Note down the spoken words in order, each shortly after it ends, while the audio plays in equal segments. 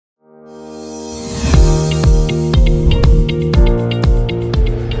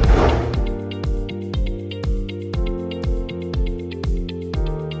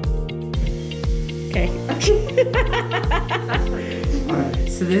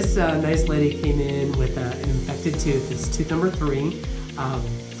this nice lady came in with an infected tooth. It's tooth number 3,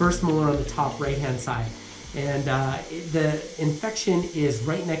 first molar on the top right-hand side. And the infection is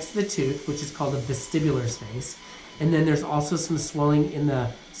right next to the tooth, which is called the vestibular space. And then there's also some swelling in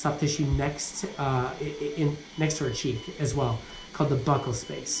the soft tissue next to her cheek as well, called the buccal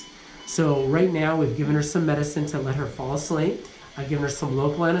space. So right now we've given her some medicine to let her fall asleep. I've given her some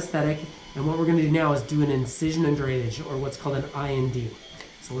local anesthetic, and what we're going to do now is do an incision and drainage, or what's called an IND.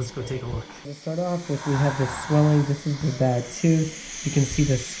 So let's go take a look. To start off with, we have the swelling. This is the bad tooth. You can see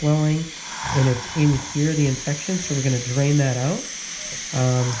the swelling, and it's in here, the infection, so we're going to drain that out.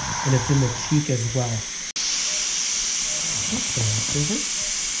 And it's in the cheek as well. There we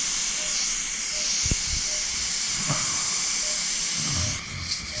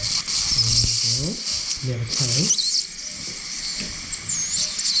go. The other side.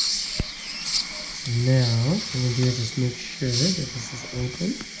 Now, what I'm going to do is just make sure that this is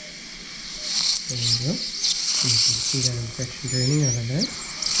open. There we go. So you can see that infection draining out of that.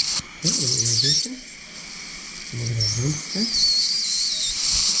 Okay, a little irrigation. And we're going to rinse this.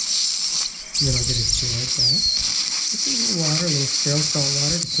 And then I'll get it to like that. Just a little water, a little sterile salt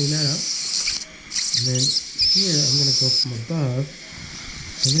water to clean that up. And then here, I'm going to go from above.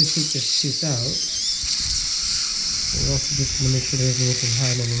 I'm going to take this tooth out. We're also just going to make sure there isn't anything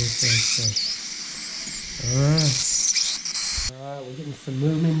hiding underneath there. So. Alright, we're getting some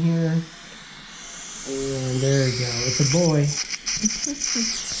movement here. And there we go. It's a boy. You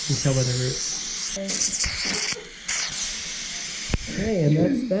can tell by the roots. Okay, and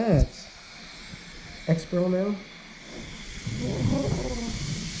that's that. Exparel now.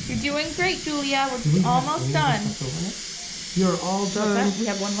 You're doing great, Julia. We're almost done. You're all done. We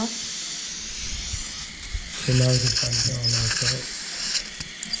have one left. So now we can find it all out. So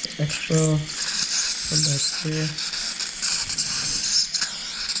Exparel. Come back here.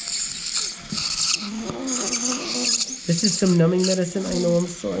 This is some numbing medicine. I know, I'm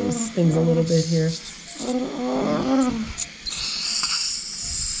sorry, this stings a little bit here.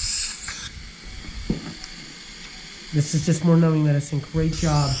 This is just more numbing medicine. Great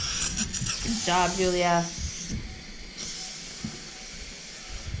job. Good job, Julia.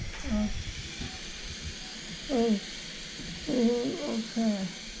 Okay.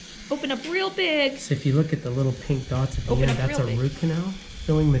 Open up real big. So if you look at the little pink dots at the end, that's a root canal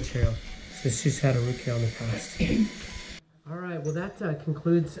filling material. So she's had a root canal in the past. All right, well that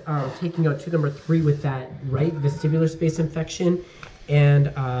concludes taking out tooth number 3 with that right vestibular space infection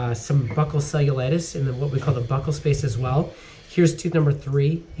and some buccal cellulitis in what we call the buccal space as well. Here's tooth number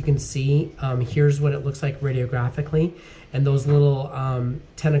 3. You can see here's what it looks like radiographically. And those little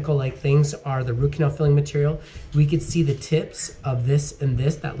tentacle-like things are the root canal filling material. We could see the tips of this and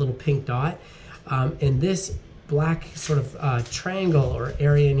this, that little pink dot. And this black sort of triangle or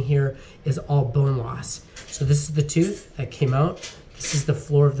area in here is all bone loss. So this is the tooth that came out. This is the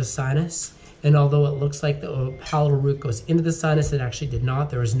floor of the sinus. And although it looks like the palatal root goes into the sinus, it actually did not.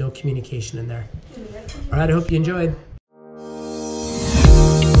 There was no communication in there. All right, I hope you enjoyed.